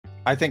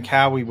I think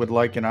Howie would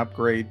like an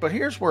upgrade, but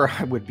here's where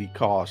I would be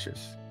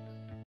cautious.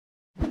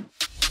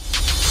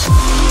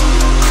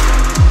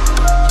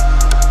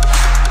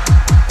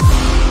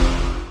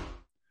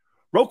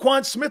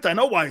 Roquan Smith, I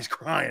know why he's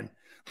crying.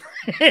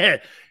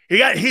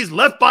 He's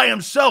left by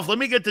himself. Let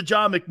me get to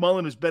John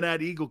McMullen, who's been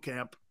at Eagle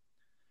Camp.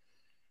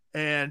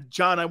 And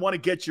John, I want to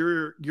get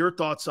your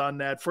thoughts on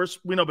that. First,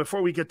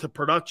 before we get to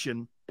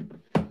production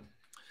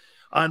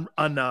on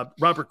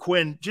Robert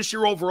Quinn, just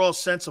your overall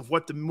sense of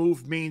what the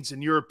move means,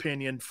 in your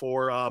opinion,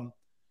 for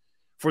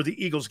the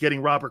Eagles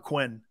getting Robert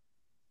Quinn.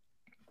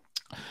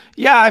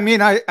 Yeah, I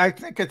mean, I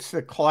think it's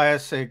the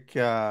classic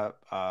low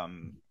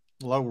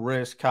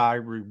risk, high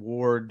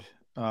reward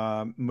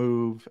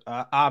move.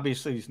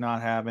 Obviously, he's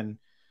not having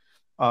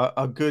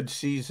a good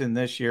season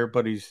this year,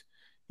 but he's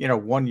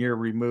 1 year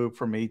removed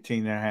from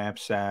 18.5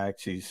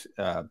 sacks. He's,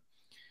 I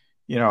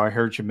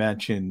heard you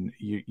mention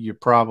you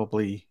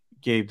probably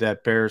gave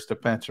that Bears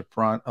defensive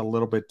front a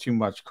little bit too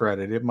much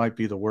credit. It might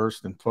be the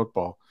worst in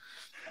football.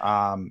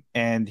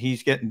 And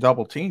he's getting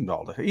double teamed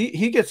all the time.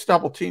 He gets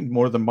double teamed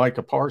more than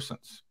Micah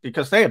Parsons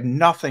because they have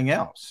nothing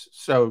else.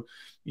 So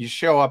you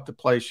show up to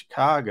play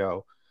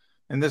Chicago,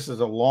 and this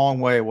is a long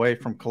way away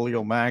from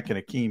Khalil Mack and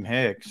Akeem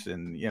Hicks.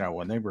 And,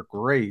 when they were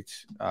great,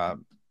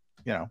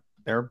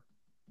 they're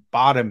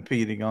bottom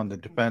feeding on the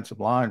defensive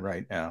line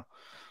right now.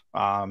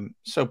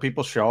 So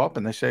people show up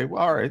and they say,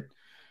 well, all right,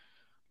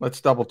 let's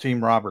double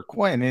team Robert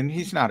Quinn. And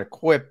he's not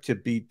equipped to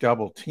beat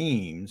double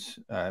teams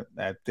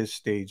at this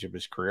stage of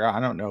his career. I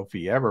don't know if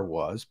he ever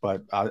was,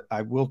 but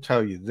I will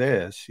tell you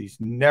this, he's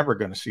never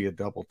going to see a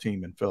double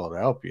team in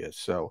Philadelphia.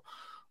 So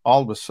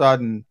all of a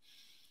sudden,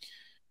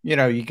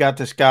 you got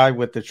this guy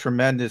with the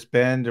tremendous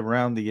bend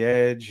around the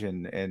edge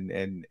and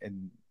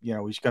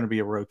he's going to be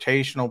a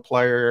rotational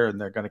player, and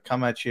they're going to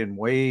come at you in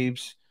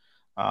waves.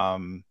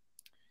 It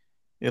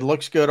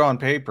looks good on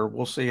paper.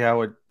 We'll see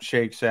how it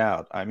shakes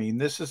out. I mean,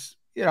 this is,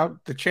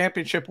 the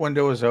championship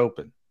window is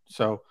open.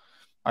 So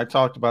I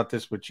talked about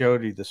this with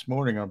Jody this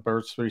morning on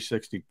Birds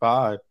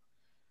 365.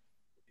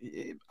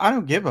 I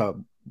don't give a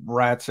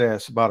rat's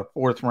ass about a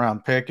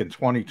fourth-round pick in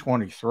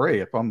 2023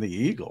 if I'm the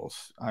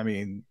Eagles. I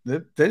mean,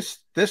 this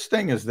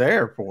thing is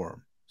there for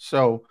them.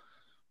 So,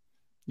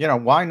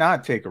 why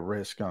not take a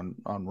risk on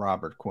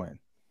Robert Quinn?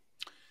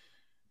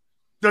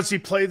 Does he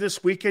play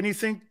this weekend, you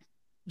think,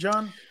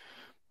 John?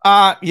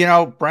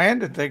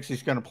 Brandon thinks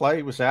he's going to play.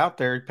 He was out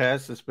there. He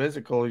passed his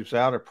physical. He was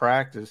out of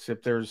practice.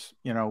 If there's,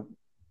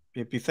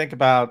 if you think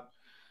about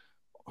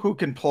who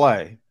can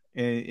play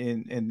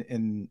in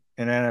an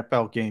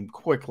NFL game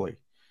quickly,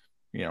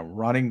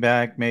 running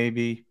back,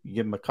 maybe you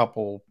give him a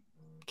couple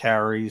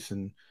carries,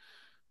 and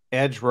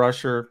edge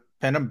rusher,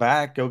 pin him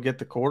back, go get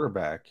the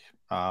quarterback.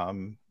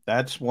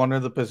 That's one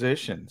of the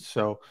positions.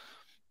 So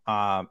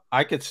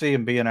I could see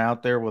him being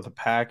out there with a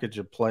package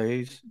of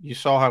plays. You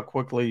saw how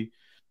quickly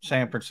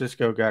San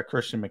Francisco got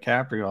Christian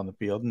McCaffrey on the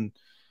field, and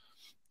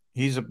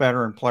he's a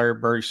veteran player,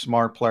 very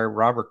smart player.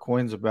 Robert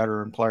Quinn's a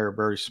veteran player,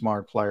 very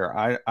smart player.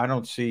 I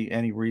don't see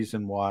any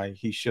reason why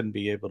he shouldn't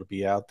be able to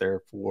be out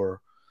there for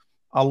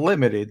a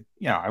limited,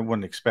 I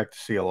wouldn't expect to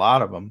see a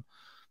lot of them,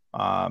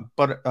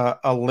 but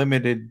a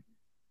limited,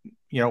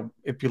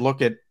 if you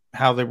look at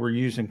how they were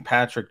using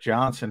Patrick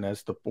Johnson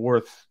as the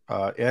fourth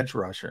edge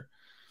rusher,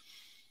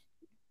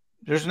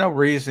 there's no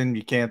reason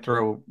you can't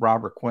throw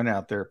Robert Quinn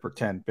out there for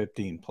 10,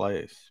 15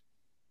 plays.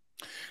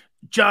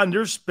 John,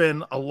 there's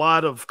been a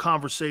lot of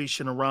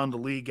conversation around the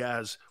league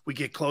as we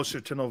get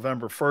closer to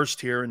November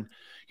 1st here. And,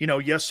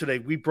 yesterday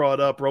we brought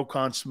up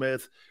Roquan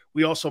Smith.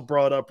 We also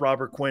brought up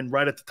Robert Quinn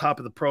right at the top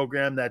of the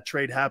program. That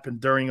trade happened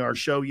during our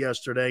show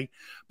yesterday.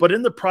 But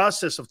in the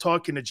process of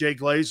talking to Jay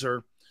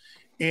Glazer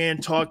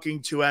and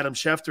talking to Adam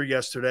Schefter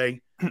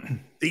yesterday,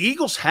 the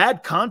Eagles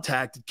had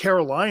contacted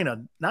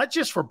Carolina, not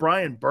just for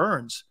Brian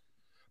Burns,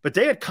 but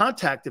they had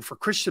contacted for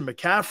Christian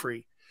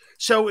McCaffrey.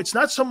 So it's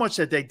not so much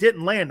that they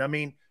didn't land. I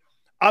mean,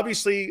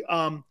 obviously,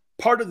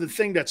 part of the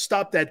thing that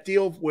stopped that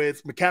deal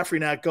with McCaffrey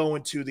not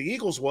going to the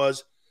Eagles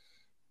was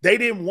they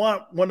didn't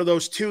want one of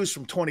those twos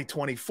from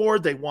 2024.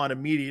 They want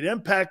immediate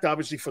impact,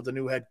 obviously, for the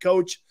new head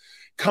coach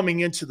coming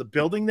into the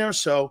building there.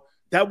 So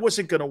that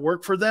wasn't going to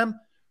work for them.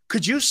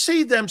 Could you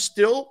see them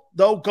still,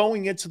 though,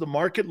 going into the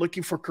market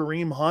looking for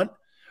Kareem Hunt?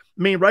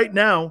 I mean, right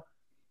now,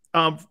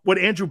 what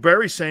Andrew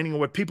Berry's saying and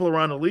what people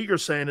around the league are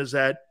saying is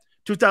that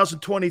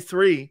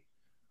 2023,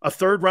 a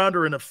third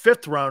rounder and a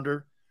fifth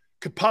rounder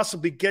could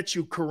possibly get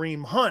you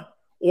Kareem Hunt.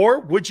 Or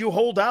would you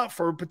hold out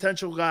for a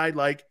potential guy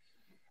like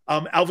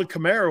Alvin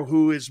Kamara,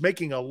 who is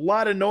making a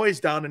lot of noise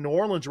down in New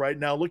Orleans right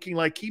now, looking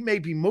like he may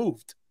be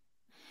moved?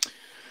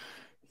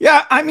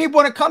 Yeah, I mean,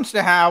 when it comes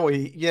to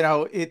Howie,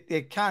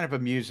 it kind of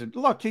amuses.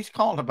 Look, he's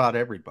calling about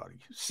everybody.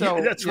 So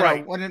yeah, that's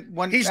right.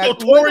 When he's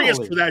notorious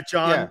for that,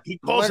 John. Yeah, he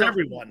calls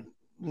everyone.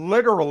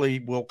 Literally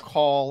will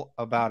call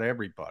about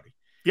everybody.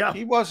 Yeah.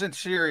 He wasn't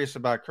serious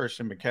about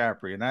Christian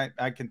McCaffrey, and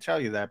I can tell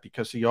you that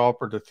because he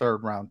offered a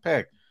third-round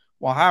pick.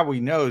 Well, Howie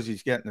knows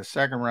he's getting a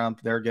second round.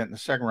 They're getting a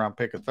second-round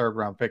pick, a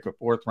third-round pick, a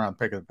fourth-round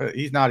pick.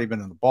 He's not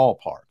even in the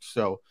ballpark.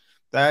 So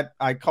that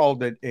I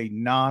called it a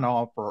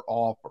non-offer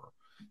offer.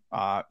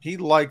 He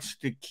likes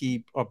to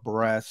keep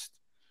abreast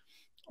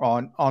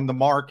on the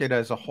market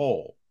as a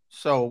whole.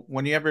 So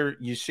whenever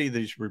you see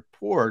these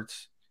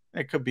reports,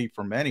 it could be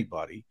from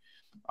anybody,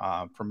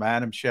 from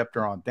Adam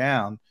Schefter on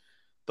down,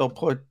 they'll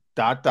put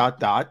dot dot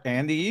dot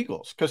and the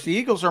Eagles, because the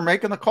Eagles are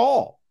making the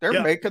call. They're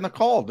Yeah. making the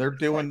call. They're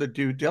doing the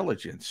due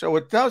diligence. So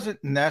it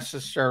doesn't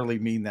necessarily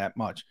mean that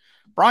much.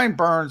 Brian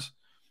Burns,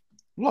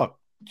 look,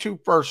 2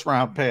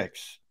 first-round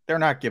picks. They're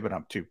not giving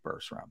up 2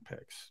 first-round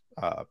picks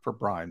for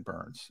Brian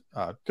Burns.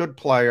 Good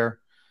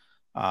player,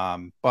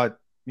 but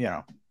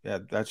yeah,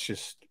 that's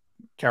just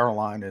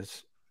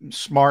Carolina's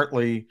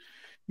smartly,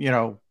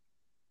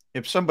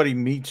 if somebody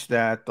meets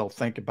that, they'll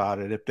think about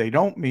it. If they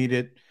don't meet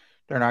it,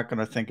 they're not going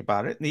to think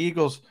about it. And the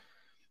Eagles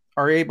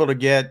are able to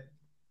get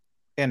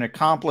an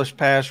accomplished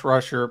pass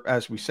rusher,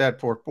 as we said,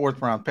 for a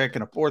 4th-round pick.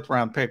 And a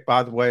 4th-round pick,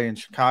 by the way, in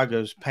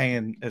Chicago's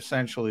paying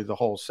essentially the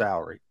whole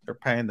salary. They're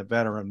paying the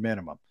veteran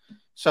minimum.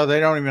 So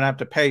they don't even have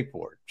to pay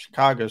for it.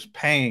 Chicago's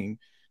paying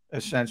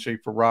essentially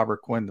for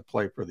Robert Quinn to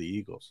play for the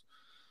Eagles.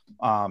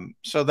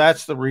 So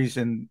that's the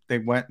reason they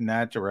went in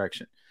that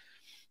direction.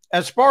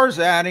 As far as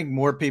adding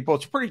more people,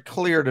 it's pretty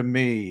clear to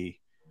me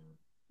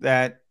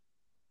that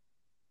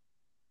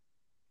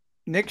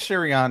Nick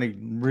Sirianni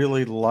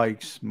really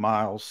likes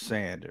Miles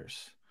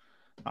Sanders,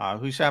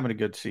 who's having a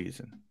good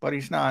season, but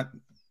he's not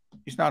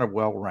a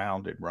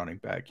well-rounded running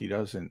back. He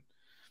doesn't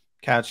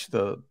catch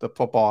the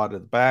football out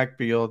of the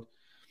backfield.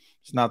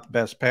 He's not the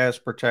best pass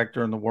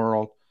protector in the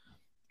world.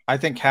 I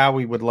think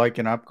Howie would like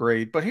an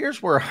upgrade, but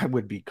here's where I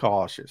would be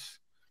cautious.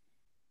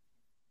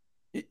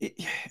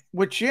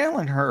 With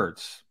Jalen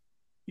Hurts,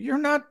 you're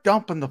not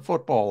dumping the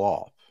football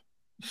off.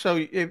 So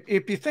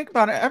if you think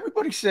about it,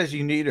 everybody says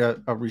you need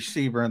a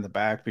receiver in the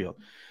backfield.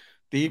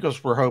 The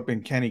Eagles were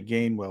hoping Kenny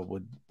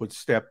Gainwell would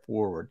step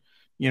forward.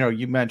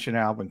 You mentioned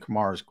Alvin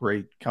Kamara is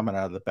great coming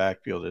out of the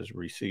backfield as a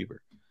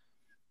receiver.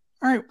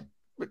 All right,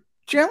 but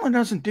Jalen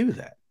doesn't do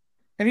that.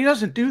 And he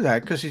doesn't do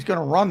that because he's going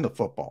to run the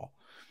football.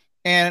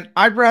 And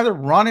I'd rather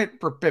run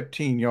it for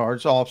 15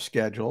 yards off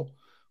schedule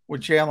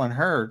with Jalen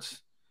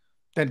Hurts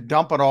than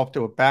dump it off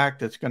to a back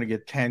that's going to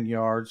get 10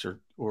 yards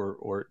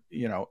or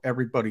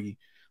everybody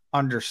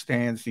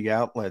understands the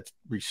outlet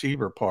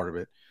receiver part of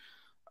it.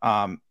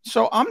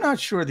 So I'm not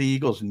sure the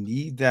Eagles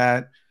need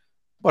that,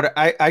 but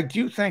I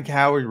do think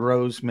Howie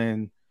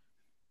Roseman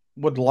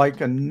would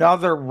like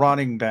another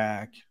running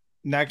back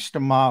next to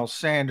Miles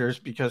Sanders,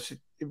 because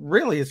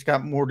it's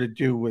got more to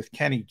do with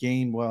Kenny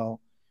Gainwell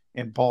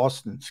and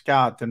Boston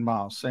Scott than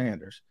Miles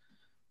Sanders.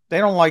 They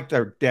don't like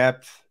their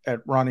depth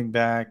at running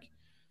back.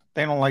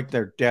 They don't like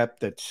their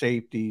depth at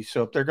safety.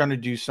 So if they're going to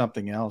do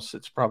something else,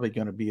 it's probably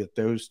going to be at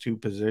those 2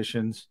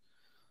 positions.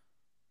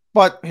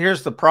 But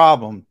here's the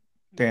problem,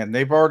 Dan.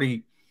 They've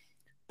already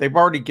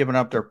given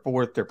up their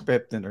 4th, their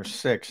 5th, and their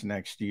 6th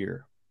next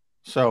year.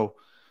 So,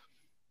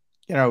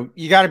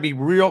 you got to be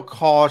real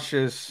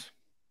cautious,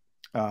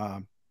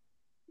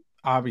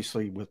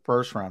 obviously, with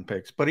 1st-round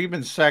picks, but even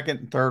 2nd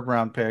and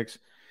 3rd-round picks,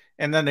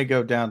 and then they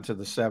go down to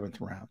the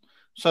 7th round.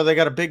 So they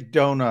got a big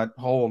donut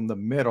hole in the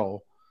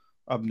middle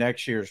of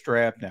next year's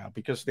draft now,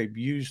 because they've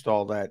used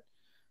all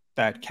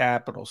that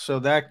capital. So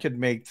that could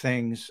make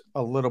things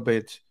a little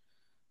bit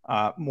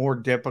more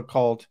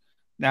difficult.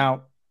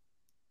 Now,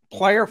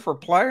 player for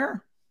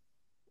player,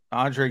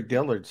 Andre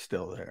Dillard's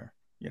still there.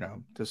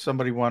 Does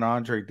somebody want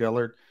Andre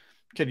Dillard?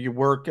 Could you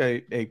work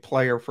a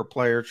player for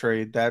player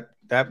trade?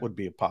 That would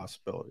be a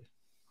possibility.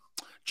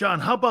 John,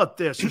 how about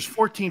this? There's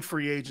 14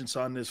 free agents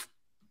on this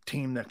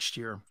team next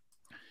year.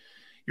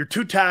 Your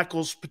 2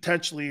 tackles,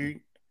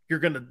 potentially, you're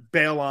going to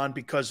bail on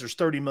because there's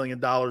 $30 million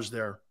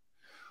there.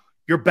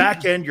 Your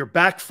back end, your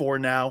back 4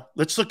 now.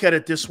 Let's look at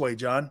it this way,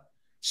 John.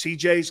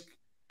 CJ's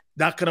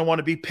not going to want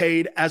to be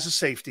paid as a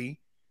safety.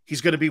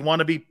 He's going to want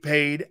to be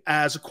paid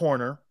as a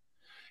corner.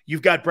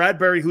 You've got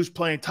Bradbury, who's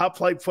playing top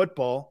flight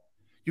football.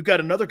 You've got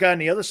another guy on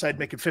the other side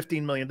making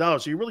 $15 million. Are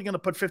you really going to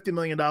put $50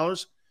 million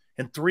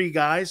in 3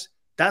 guys?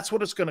 That's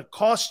what it's going to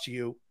cost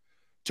you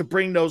to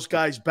bring those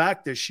guys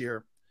back this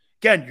year.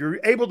 Again, you're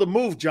able to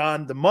move,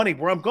 John, the money.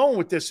 Where I'm going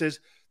with this is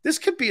this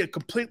could be a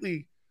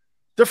completely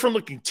different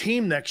looking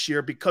team next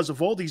year because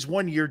of all these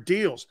 1-year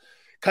deals.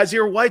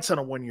 Kaiser White's on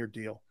a 1-year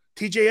deal.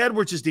 TJ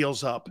Edwards'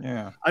 deal's up.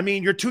 Yeah. I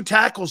mean, your 2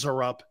 tackles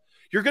are up.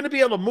 You're going to be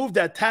able to move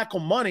that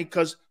tackle money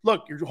because,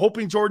 look, you're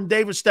hoping Jordan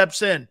Davis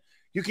steps in.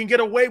 You can get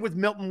away with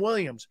Milton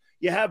Williams.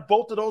 You have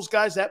both of those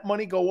guys, that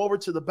money go over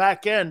to the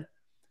back end.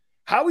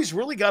 Howie's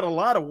really got a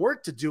lot of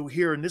work to do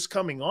here in this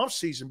coming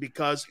offseason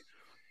because,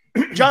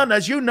 John,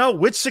 as you know,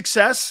 with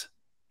success,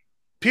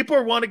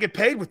 people want to get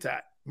paid with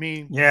that. I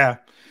mean, yeah,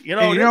 you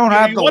know, and you don't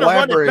have the want to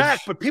leverage. run it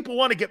back, but people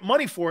want to get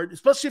money for it,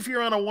 especially if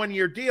you're on a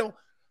 1-year deal.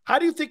 How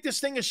do you think this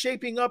thing is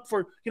shaping up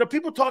for,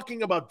 people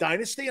talking about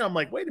dynasty? And I'm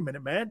like, wait a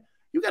minute, man.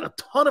 You got a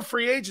ton of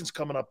free agents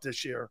coming up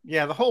this year.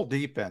 Yeah, the whole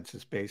defense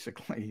is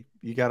basically,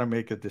 you got to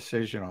make a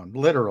decision on,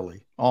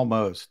 literally,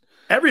 almost.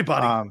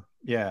 Everybody.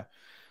 Yeah.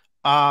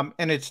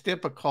 And it's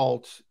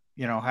difficult,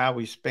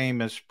 Howie's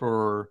famous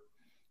for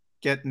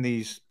getting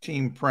these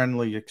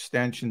team-friendly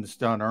extensions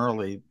done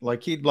early.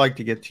 Like he'd like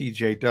to get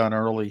TJ done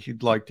early.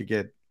 He'd like to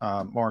get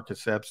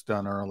Marcus Epps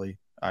done early,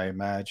 I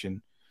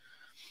imagine.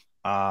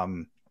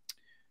 And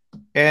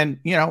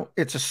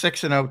it's a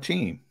 6-0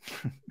 team.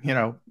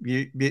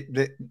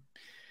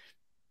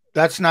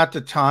 That's not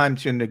the time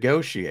to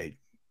negotiate.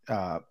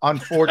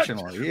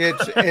 Unfortunately,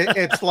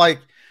 it's like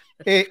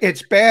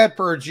it's bad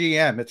for a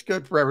GM. It's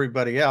good for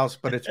everybody else,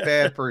 but it's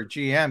bad for a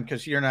GM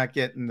because you're not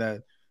getting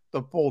the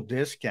full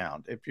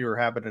discount if you're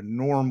having a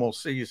normal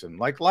season.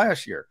 Like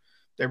last year,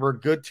 they were a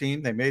good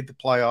team. They made the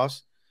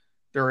playoffs.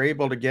 They're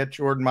able to get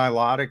Jordan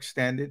Mailata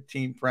extended,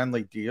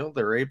 team-friendly deal.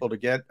 They're able to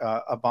get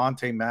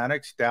Avonte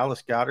Maddox,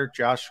 Dallas Goedert,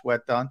 Josh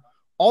Sweat done.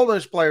 All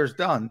those players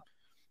done.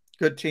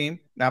 Good team.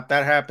 Now, if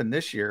that happened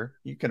this year,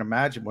 you can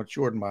imagine what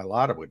Jordan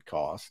Mailata would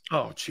cost.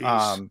 Oh,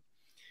 jeez.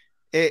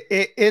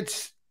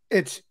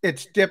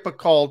 It's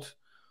difficult.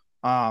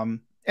 And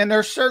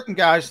there's certain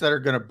guys that are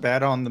going to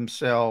bet on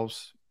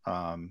themselves.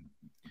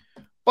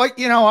 But,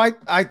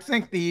 I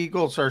think the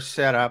Eagles are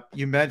set up.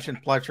 You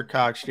mentioned Fletcher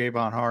Cox,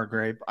 Javon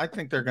Hargrave. I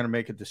think they're going to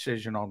make a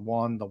decision on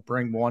one. They'll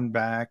bring one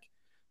back.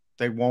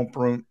 They won't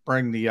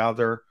bring the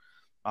other.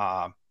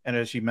 And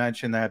as you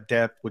mentioned, they have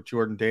depth with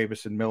Jordan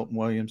Davis and Milton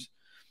Williams.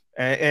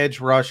 Edge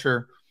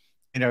rusher,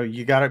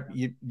 you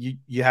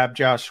have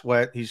Josh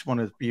Sweat. He's one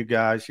of the few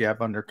guys you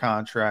have under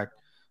contract.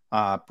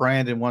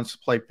 Brandon wants to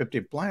play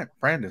 50.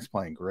 Brandon's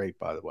playing great,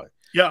 by the way.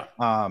 Yeah.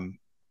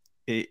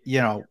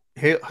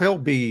 He'll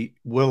be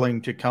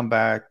willing to come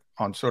back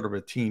on sort of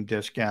a team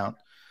discount.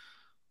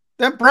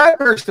 Then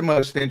Bradbury's the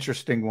most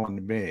interesting one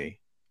to me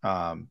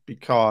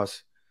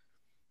because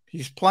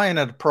he's playing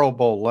at a Pro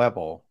Bowl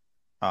level.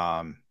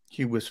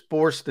 He was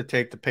forced to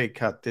take the pay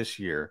cut this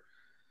year,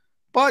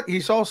 but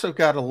he's also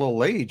got a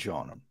little age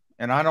on him.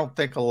 And I don't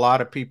think a lot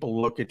of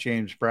people look at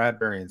James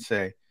Bradbury and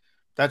say,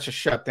 that's a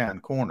shutdown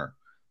corner.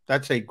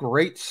 That's a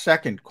great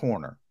second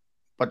corner,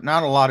 but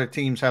not a lot of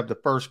teams have the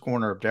first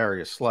corner of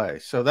Darius Slay.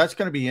 So that's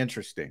going to be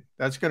interesting.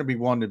 That's going to be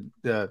one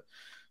to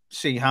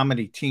see how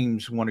many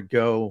teams want to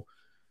go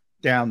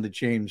down the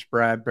James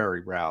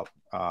Bradbury route.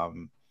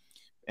 And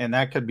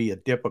that could be a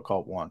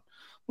difficult one.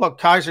 Look,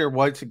 Kaiser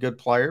White's a good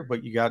player,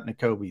 but you got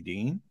Nakobe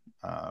Dean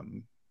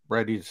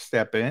ready to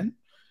step in.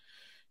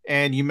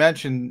 And you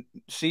mentioned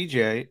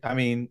CJ. I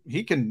mean,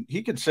 he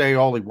can say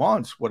all he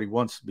wants, what he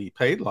wants to be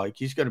paid like.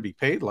 He's going to be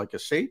paid like a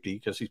safety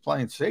because he's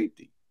playing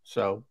safety.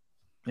 So,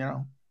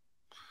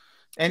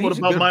 and he's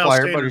a good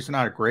player, but he's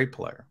not a great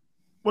player.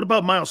 What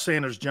about Miles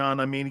Sanders,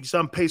 John? I mean, he's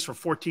on pace for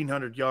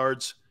 1,400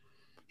 yards.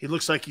 He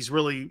looks like he's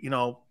really,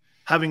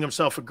 having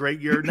himself a great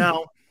year.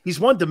 Now, he's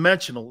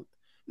one-dimensional.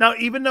 Now,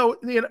 even though,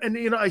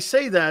 I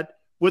say that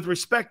with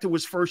respect to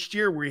his first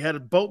year where he had a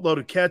boatload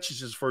of catches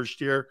his first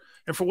year,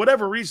 and for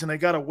whatever reason, they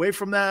got away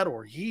from that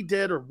or he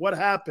did or what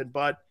happened.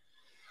 But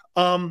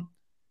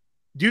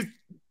do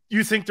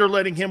you think they're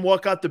letting him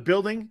walk out the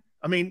building?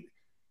 I mean,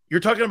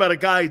 you're talking about a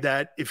guy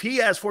that if he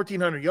has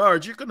 1,400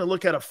 yards, you're going to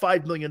look at a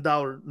 $5 million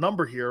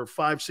number here,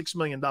 $6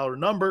 million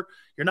number.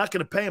 You're not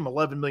going to pay him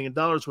 $11 million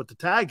what the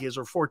tag is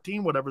or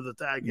 14, whatever the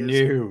tag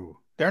is. No,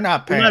 they're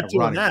not paying a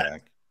running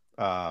back.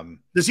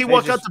 Does he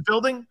walk out the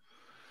building?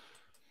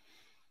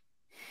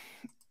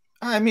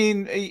 I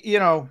mean,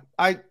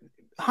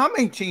 how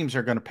many teams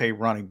are going to pay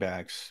running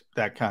backs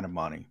that kind of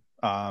money?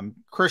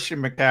 Christian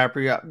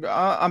McCaffrey,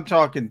 I'm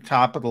talking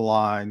top of the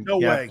line. No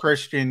way. Have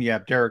Christian, you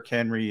have Derrick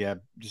Henry, you have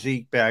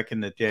Zeke back in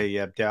the day, you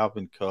have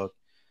Dalvin Cook.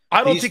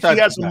 I don't think he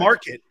has a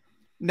market.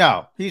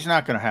 No, he's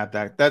not going to have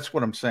that. That's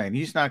what I'm saying.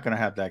 He's not going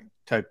to have that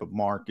type of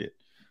market.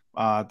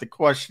 The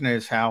question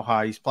is how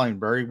high. He's playing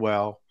very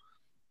well.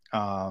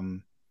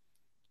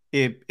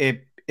 If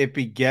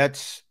he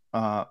gets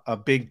a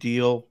big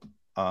deal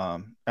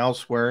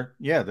elsewhere,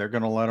 yeah, they're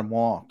going to let him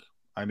walk.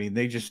 I mean,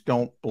 they just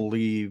don't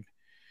believe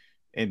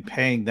in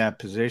paying that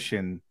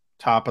position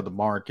top of the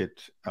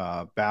market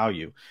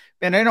value.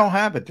 And they don't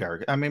have it,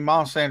 Derek. I mean,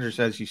 Miles Sanders,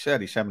 as you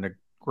said, he's having a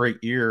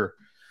great year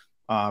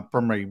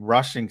from a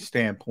rushing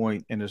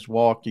standpoint in his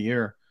walk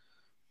year.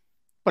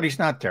 But he's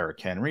not Derrick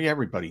Henry.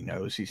 Everybody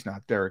knows he's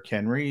not Derrick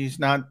Henry. He's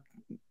not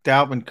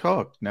Dalvin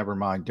Cook. Never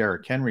mind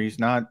Derrick Henry. He's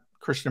not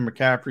Christian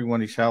McCaffrey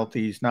when he's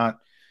healthy. He's not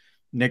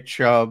Nick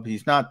Chubb.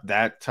 He's not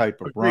that type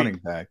of running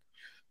back.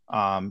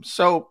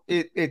 So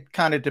it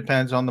kind of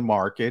depends on the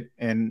market.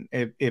 And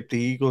if the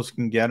Eagles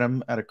can get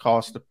him at a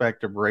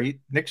cost-effective rate,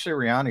 Nick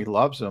Sirianni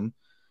loves him.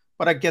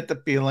 But I get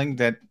the feeling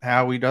that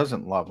Howie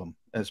doesn't love him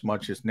as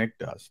much as Nick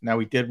does. Now,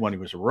 he did when he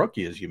was a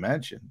rookie, as you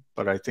mentioned,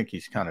 but I think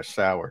he's kind of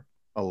soured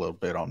a little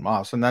bit on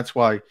Moss. And that's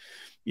why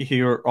you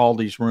hear all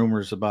these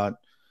rumors about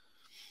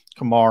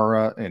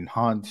Kamara and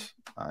Hunt.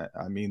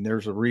 I mean,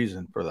 there's a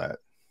reason for that.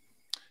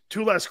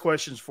 Two last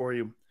questions for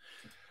you.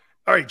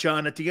 All right,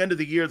 John, at the end of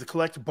the year, the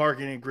collective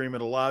bargaining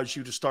agreement allows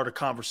you to start a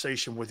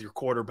conversation with your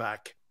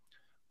quarterback.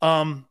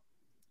 Yeah,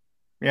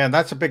 and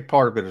that's a big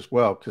part of it as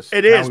well.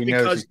 It is,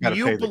 because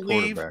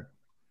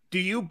do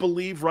you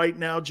believe right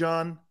now,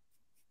 John,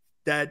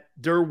 that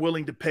they're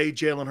willing to pay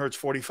Jalen Hurts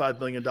 $45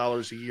 million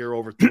a year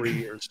over 3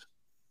 years?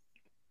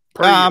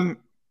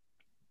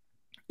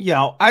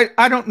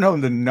 I don't know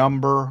the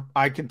number.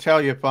 I can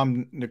tell you if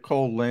I'm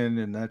Nicole Lynn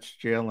and that's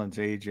Jalen's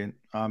agent.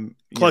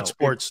 Clutch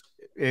Sports.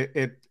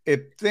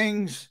 If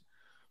things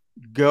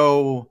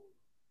go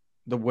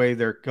the way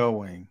they're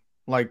going,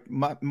 like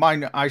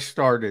mine, I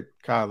started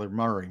Kyler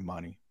Murray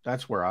money.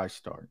 That's where I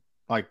start.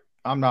 Like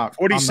I'm not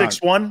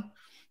 46-1.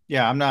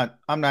 Yeah, I'm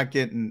not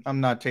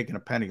taking a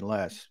penny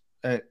less.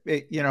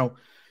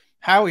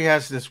 Howie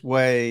has this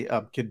way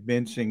of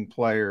convincing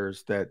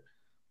players that,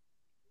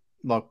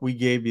 look, we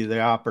gave you the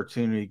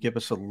opportunity, give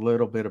us a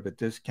little bit of a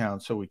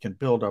discount so we can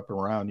build up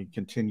around you,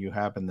 continue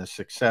having the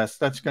success.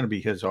 That's going to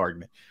be his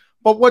argument.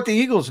 But what the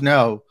Eagles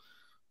know,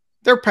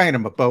 they're paying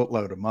him a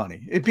boatload of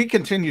money. If he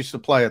continues to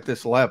play at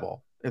this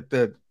level, if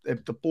the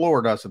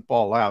floor doesn't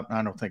fall out, and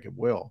I don't think it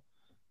will,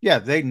 yeah,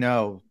 they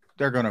know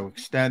they're going to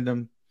extend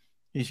him.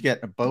 He's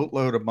getting a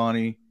boatload of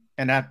money,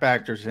 and that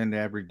factors into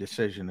every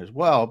decision as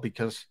well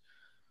because,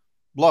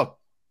 look,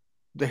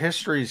 the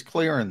history is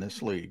clear in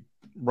this league.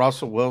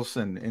 Russell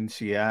Wilson in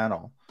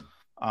Seattle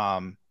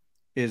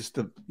is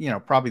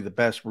probably the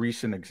best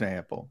recent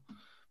example.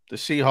 The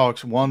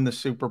Seahawks won the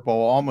Super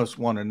Bowl, almost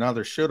won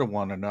another, should have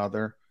won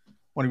another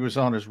when he was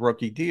on his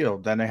rookie deal.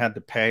 Then they had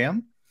to pay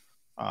him.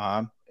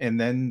 And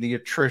then the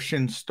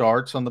attrition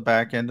starts on the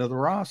back end of the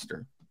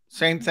roster.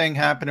 Same thing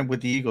happening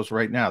with the Eagles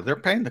right now. They're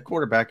paying the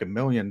quarterback $1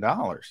 million.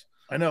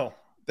 I know.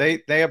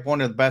 They have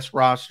one of the best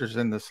rosters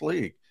in this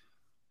league.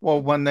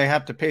 Well, when they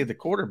have to pay the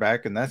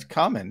quarterback, and that's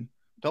coming,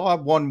 they'll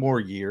have one more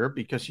year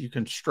because you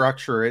can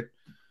structure it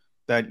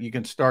that you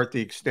can start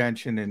the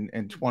extension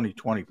in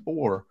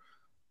 2024.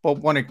 But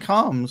when it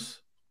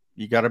comes,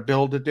 you got to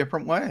build a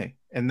different way.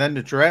 And then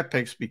the draft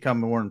picks become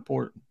more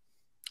important.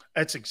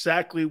 That's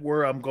exactly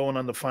where I'm going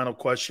on the final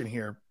question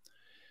here.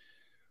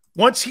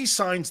 Once he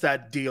signs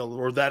that deal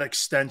or that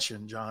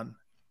extension, John,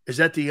 is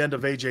that the end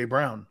of A.J.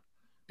 Brown?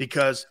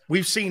 Because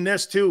we've seen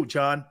this too,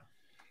 John.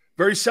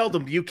 Very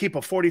seldom do you keep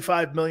a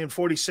 $45 million,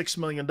 $46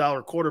 million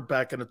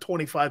quarterback and a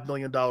 $25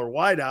 million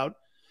wideout.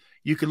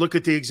 You can look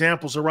at the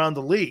examples around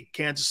the league.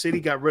 Kansas City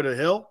got rid of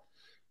Hill.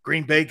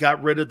 Green Bay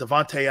got rid of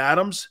Devonta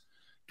Adams.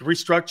 The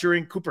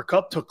restructuring, Cooper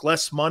Kupp took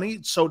less money.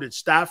 So did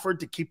Stafford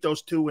to keep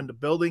those two in the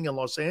building in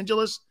Los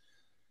Angeles.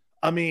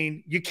 I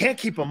mean, you can't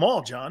keep them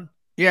all, John.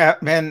 Yeah,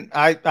 man,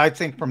 I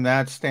think from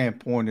that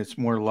standpoint, it's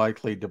more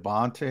likely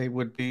Devonta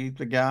would be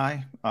the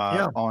guy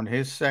on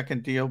his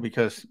second deal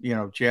because,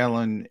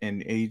 Jalen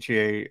and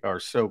AJ are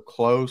so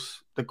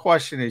close. The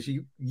question is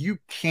you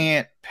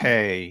can't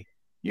pay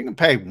 – you can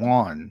pay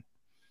one,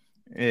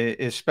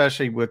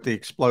 especially with the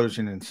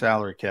explosion in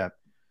salary cap.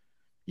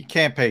 You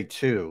can't pay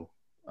two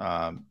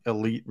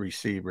elite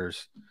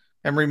receivers.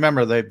 And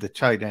remember, they have the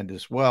tight end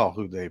as well,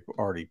 who they've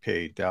already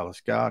paid,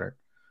 Dallas Goedert.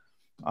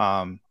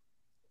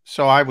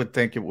 So I would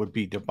think it would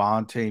be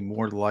Devonta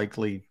more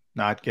likely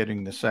not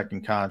getting the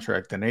second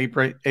contract than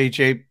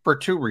AJ for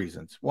two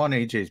reasons. One,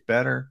 AJ's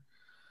better,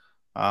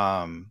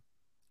 and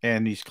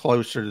he's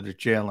closer to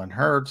Jalen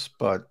Hurts,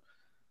 but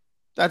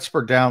that's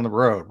for down the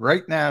road.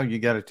 Right now, you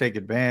got to take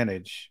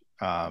advantage,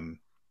 and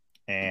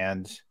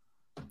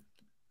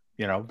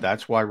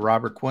that's why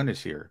Robert Quinn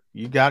is here.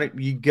 You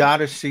got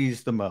to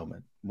seize the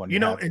moment.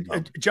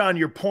 John,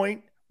 your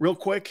point, real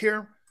quick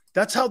here.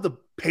 That's how the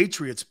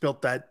Patriots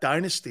built that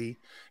dynasty,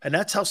 and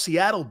that's how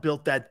Seattle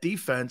built that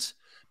defense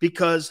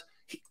because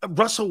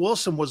Russell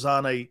Wilson was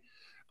on a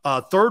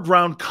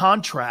third-round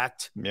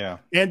contract. Yeah.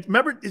 And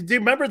do you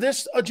remember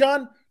this,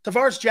 John?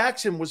 Tavares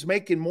Jackson was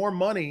making more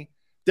money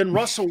than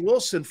Russell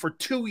Wilson for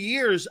 2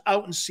 years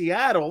out in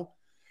Seattle,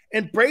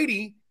 and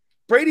Brady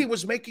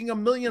was making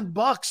 $1 million,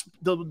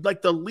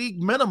 the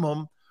league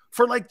minimum,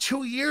 for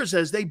 2 years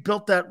as they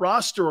built that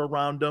roster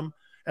around him.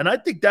 And I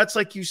think that's,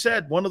 like you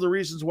said, one of the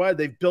reasons why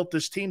they've built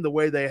this team the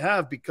way they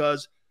have,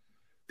 because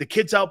the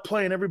kid's out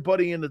playing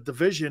everybody in the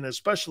division,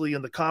 especially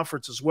in the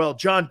conference as well.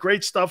 John,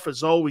 great stuff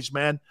as always,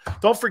 man.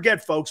 Don't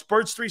forget, folks,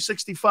 Birds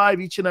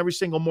 365 each and every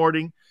single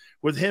morning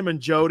with him and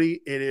Jody.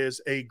 It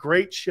is a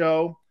great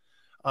show.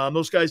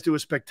 Those guys do a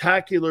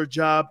spectacular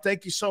job.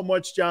 Thank you so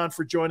much, John,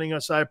 for joining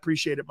us. I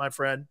appreciate it, my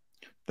friend.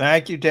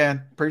 Thank you,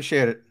 Dan.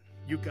 Appreciate it.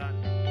 You got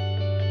it.